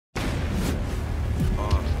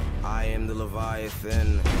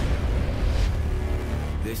Leviathan.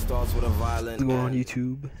 This starts with a violent. What's going on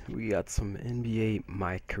YouTube? We got some NBA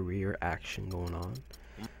My Career action going on.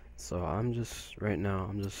 So I'm just you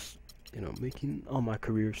know, making all my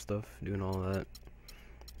career stuff, doing all that.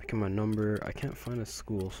 Picking my number. I can't find a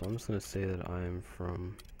school, so I'm just gonna say that I'm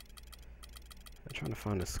from. I'm trying to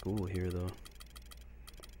find a school here though.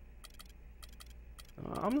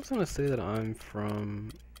 I'm just gonna say that I'm from.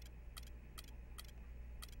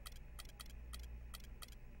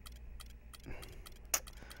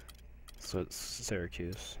 So it's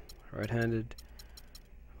Syracuse. Right-handed,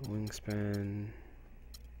 wingspan.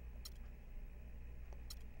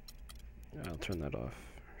 I'll turn that off.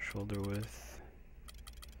 Shoulder width.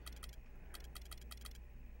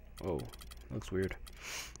 Oh, looks weird.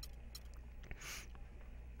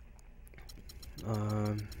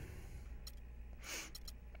 I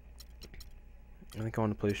think I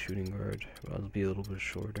want to play shooting guard, but I'll be a little bit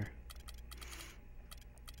shorter.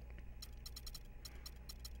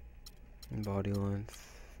 Body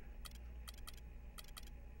length.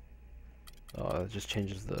 Oh, it just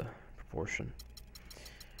changes the proportion.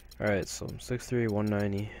 Alright, so I'm 6'3",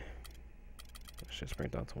 190. Let's just bring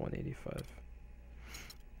it down to 185.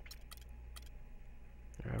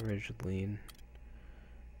 Average lean.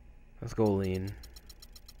 Let's go lean.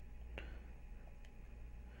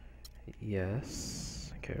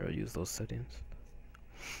 Yes. Okay, I'll use those settings.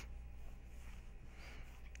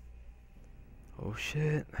 Oh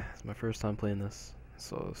shit, it's my first time playing this,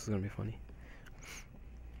 so this is gonna be funny.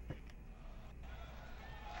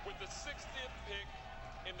 With the 60th pick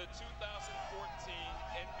in the 2014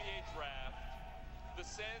 NBA draft, the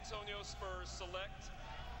San Antonio Spurs select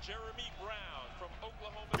Jeremy Brown from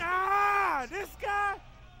Oklahoma State. Ah, this guy?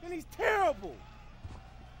 And he's terrible.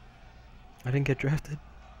 I didn't get drafted.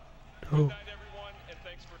 No. Good night, everyone, and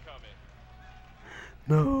thanks for coming.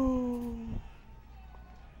 No.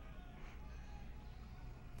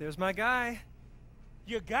 There's my guy.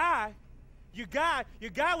 Your guy? Your guy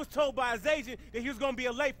was told by his agent that he was going to be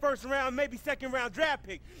a late first round, maybe second round draft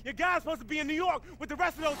pick. Your guy's supposed to be in New York with the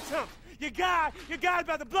rest of those chumps. Your guy's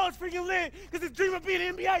about to blow his freaking lid because his dream of being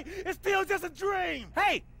in the NBA is still just a dream.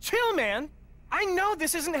 Hey, chill, man. I know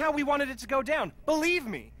this isn't how we wanted it to go down. Believe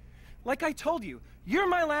me. Like I told you, you're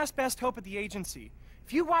my last best hope at the agency.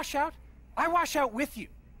 If you wash out, I wash out with you.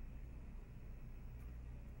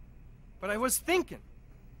 But I was thinking,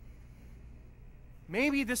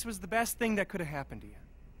 maybe this was the best thing that could have happened to you.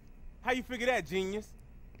 How you figure that, genius?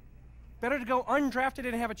 Better to go undrafted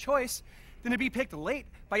and have a choice than to be picked late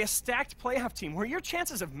by a stacked playoff team where your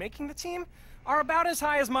chances of making the team are about as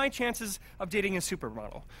high as my chances of dating a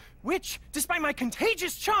supermodel, which, despite my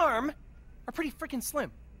contagious charm, are pretty freaking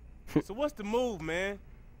slim. So what's the move, man?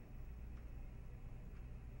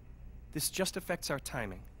 This just affects our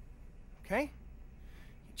timing, okay?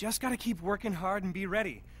 You just gotta keep working hard and be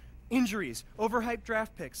ready. Injuries, overhyped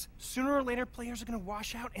draft picks. Sooner or later, players are gonna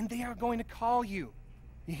wash out and they are going to call you.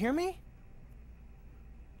 You hear me?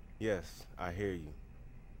 Yes, I hear you.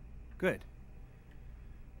 Good.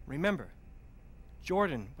 Remember,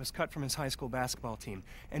 Jordan was cut from his high school basketball team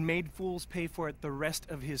and made fools pay for it the rest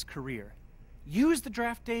of his career. Use the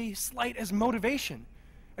draft day slight as motivation.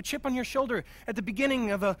 A chip on your shoulder at the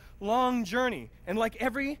beginning of a long journey. And like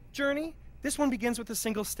every journey, this one begins with a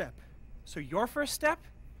single step. So your first step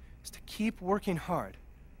is to keep working hard.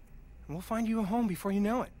 And we'll find you a home before you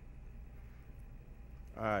know it.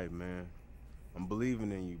 All right, man. I'm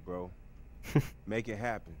believing in you, bro. Make it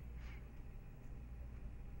happen.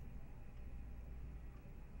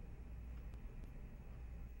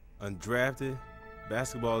 Undrafted,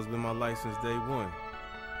 basketball has been my life since day one.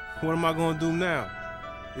 What am I gonna do now?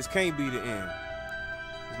 This can't be the end.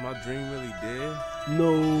 Is my dream really dead?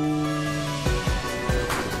 No.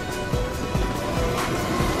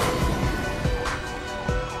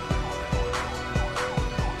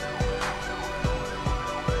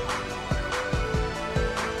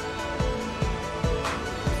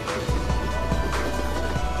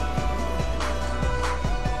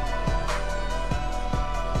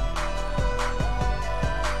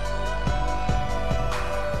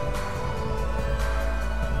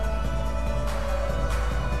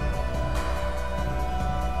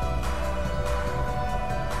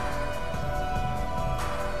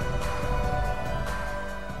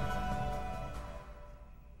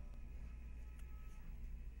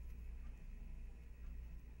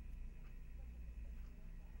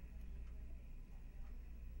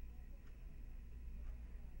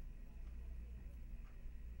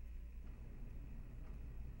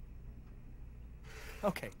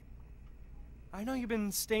 Okay. I know you've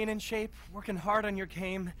been staying in shape, working hard on your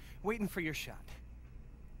game, waiting for your shot.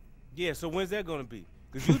 Yeah, so when's that gonna be?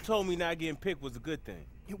 Because you told me not getting picked was a good thing.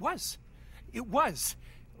 It was. It was.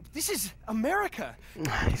 This is America.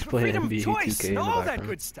 He's playing Freedom of NBA2K choice in and the all that background.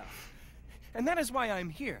 good stuff. And that is why I'm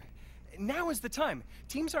here. Now is the time.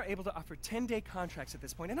 Teams are able to offer 10-day contracts at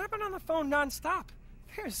this point, and I've been on the phone nonstop.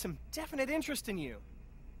 There's some definite interest in you.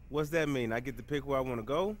 What's that mean? I get to pick where I want to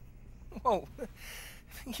go? Whoa.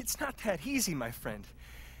 It's not that easy, my friend.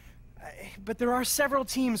 But there are several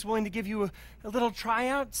teams willing to give you a little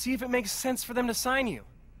tryout, see if it makes sense for them to sign you.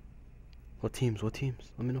 What teams? What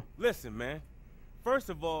teams? Let me know. Listen, man. First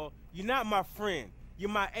of all, you're not my friend. You're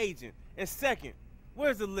my agent. And second,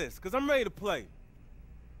 where's the list? Because I'm ready to play.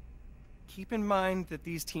 Keep in mind that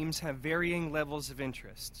these teams have varying levels of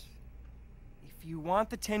interest. If you want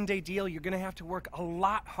the 10-day deal, you're going to have to work a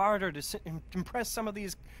lot harder to impress some of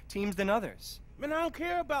these teams than others. Man, I don't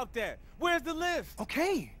care about that. Where's the list?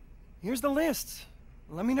 Okay, here's the list.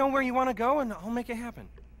 Let me know where you want to go, and I'll make it happen.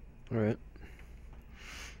 All right.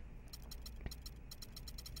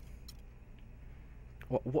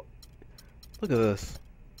 What? Look at this.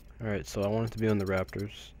 All right, so I wanted to be on the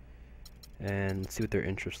Raptors, and see what their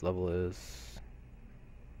interest level is.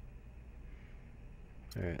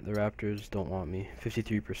 All right, the Raptors don't want me.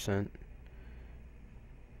 53%.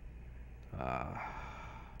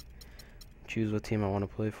 Choose what team I want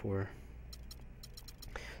to play for.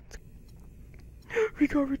 We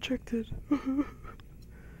got rejected.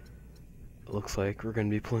 Looks like we're gonna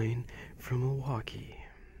be playing from Milwaukee.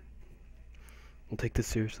 We'll take this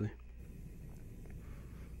seriously.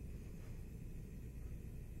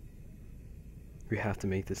 We have to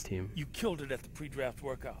make this team. You killed it at the pre-draft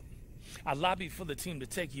workout. I lobbied for the team to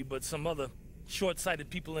take you, but some other short-sighted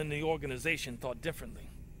people in the organization thought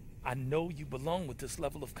differently. I know you belong with this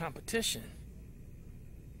level of competition.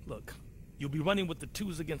 Look, you'll be running with the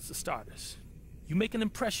twos against the starters. You make an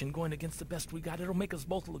impression going against the best we got. It'll make us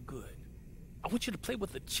both look good. I want you to play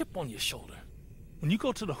with a chip on your shoulder. When you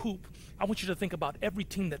go to the hoop, I want you to think about every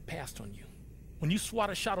team that passed on you. When you swat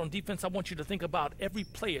a shot on defense, I want you to think about every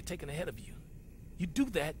player taken ahead of you. You do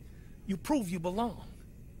that, you prove you belong.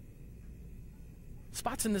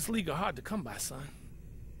 Spots in this league are hard to come by, son.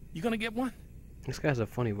 You gonna get one? This guy's a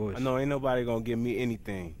funny voice. I know ain't nobody gonna give me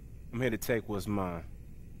anything. I'm here to take what's mine.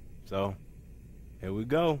 So, here we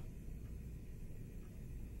go.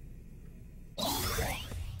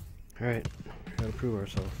 Alright, gotta prove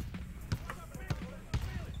ourselves.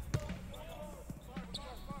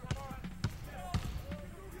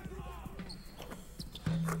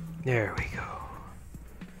 There we go.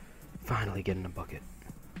 Finally getting a bucket.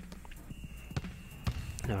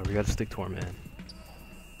 Now we gotta stick to our man.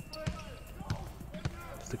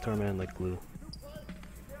 Stick to our man like glue.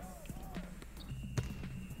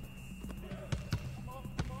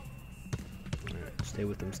 Alright, stay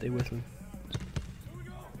with him, stay with him.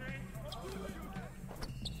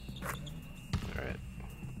 Alright.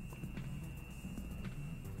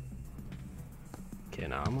 Okay,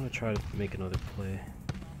 now I'm gonna try to make another play.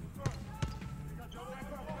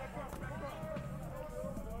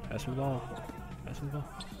 Pass me the ball. Pass me the ball.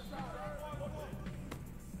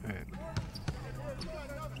 Alright.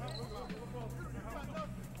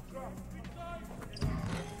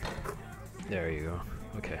 There you go.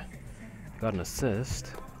 Okay. Got an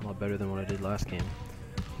assist. A lot better than what I did last game.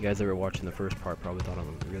 You guys that were watching the first part probably thought I'm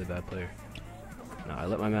a really bad player. No, I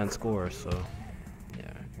let my man score, so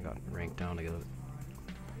yeah, I got ranked down to get it.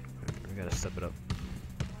 We gotta step it up.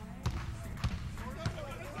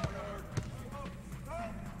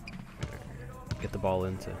 Get the ball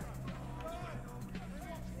into.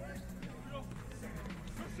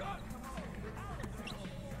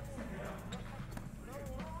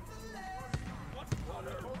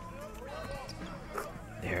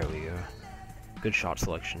 There we go. Good shot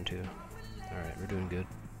selection too. Alright, we're doing good.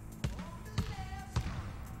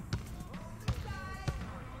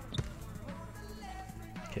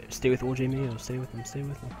 Okay, stay with OJ Mayo, stay with him, stay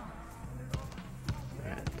with him.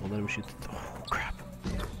 Alright, don't let him shoot the oh crap.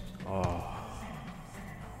 Oh.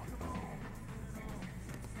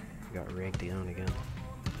 Got ranked down again.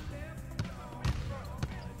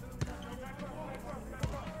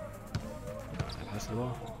 Pass the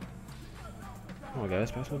ball. Come on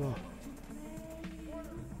guys, pass the ball.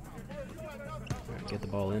 Alright, get the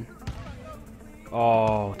ball in.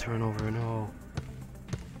 Oh, turnover, no.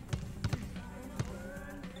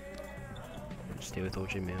 Stay with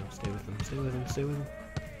OJ Mayo, stay with him, stay with him, stay with him.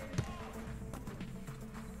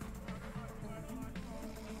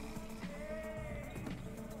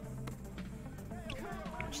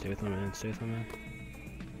 Stay with him, man, stay with him, man.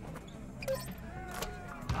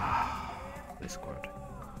 Ah, they scored.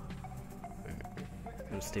 Right.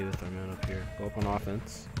 Gotta stay with our man up here. Go up on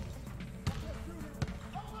offense.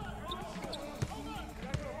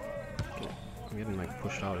 I'm getting like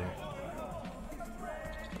pushed out here.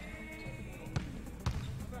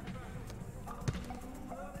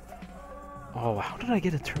 Oh, how did I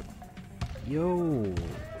get a turn? Yo,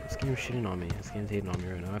 this game's shitting on me. This game's hating on me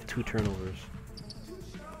right now. I have 2 turnovers.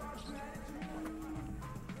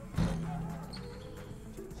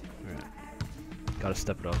 Alright. Gotta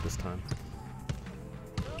step it up this time.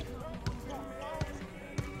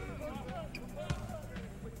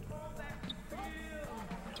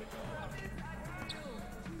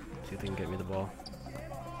 See if they can get me the ball.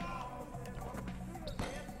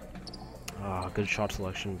 Ah, good shot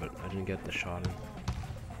selection, but I didn't get the shot in.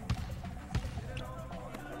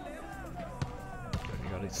 I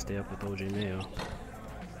gotta stay up with OJ Mayo.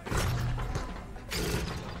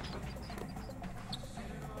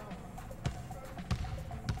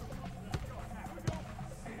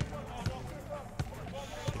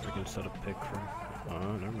 See if we can set a pick for.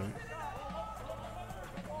 Oh, never mind.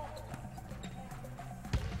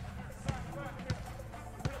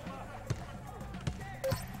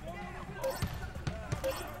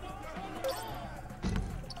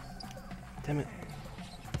 Damn it.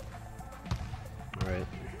 Alright.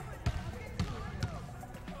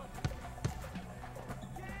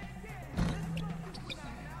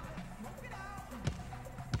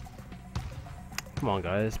 Come on,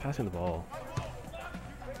 guys. Pass me the ball.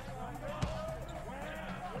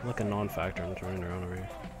 I'm like a non-factor. I'm just running around over here.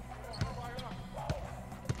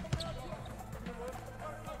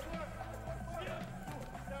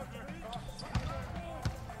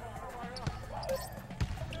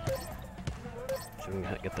 See if we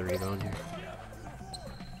can get the rebound here.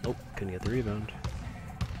 Nope, couldn't get the rebound.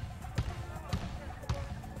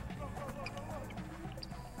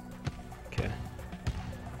 Okay.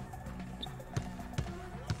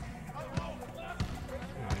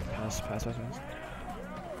 Alright, pass.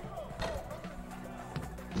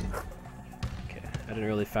 Okay, I didn't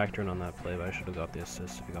really factor in on that play, but I should have got the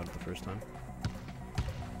assist if we got it the first time.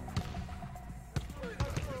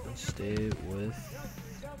 Let's stay with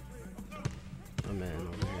my man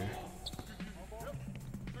over here.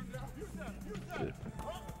 Good.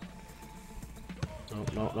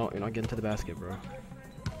 No, you're not getting to the basket, bro.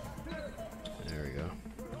 There we go.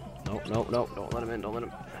 No, don't let him in, don't let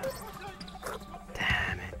him.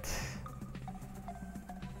 Damn it.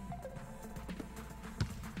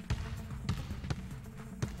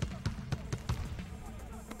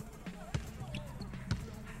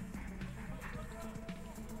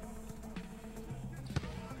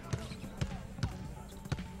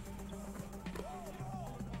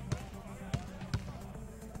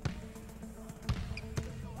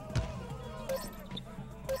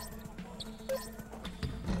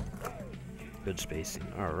 Good spacing.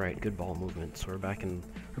 All right, good ball movement. So we're back in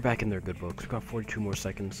their good books. We've got 42 more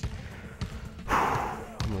seconds.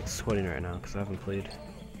 I'm like sweating right now because I haven't played.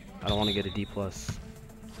 I don't want to get a D+. All right,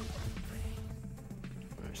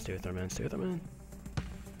 stay with our man. Stay with our man.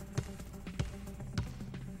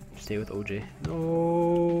 Stay with OJ.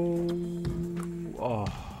 No. Oh.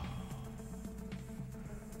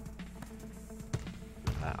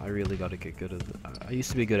 I really gotta get good at. I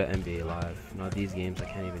used to be good at NBA Live. Now these games, I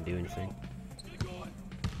can't even do anything.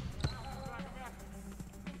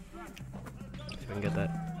 See if I can get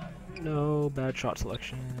that. No, bad shot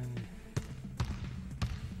selection.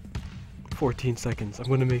 14 seconds. I'm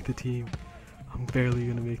gonna make the team. I'm barely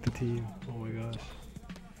gonna make the team. Oh my gosh.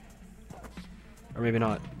 Or maybe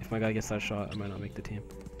not. If my guy gets that shot, I might not make the team.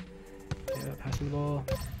 Yeah, passing the ball.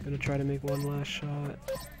 Gonna try to make one last shot.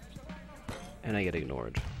 And I get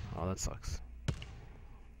ignored. Oh, that sucks.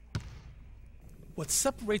 What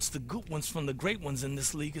separates the good ones from the great ones in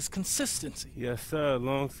this league is consistency. Yes, sir.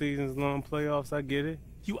 Long seasons, long playoffs. I get it.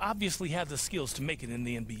 You obviously have the skills to make it in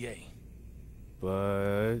the NBA.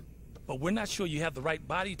 But we're not sure you have the right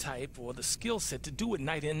body type or the skill set to do it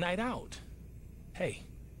night in, night out. Hey,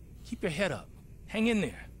 keep your head up. Hang in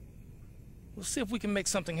there. We'll see if we can make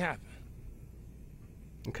something happen.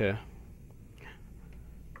 Okay.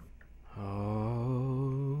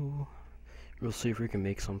 Oh, we'll see if we can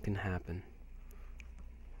make something happen.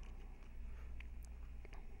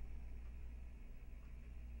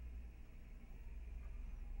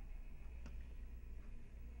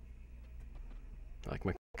 Like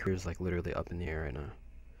my career's like literally up in the air right now.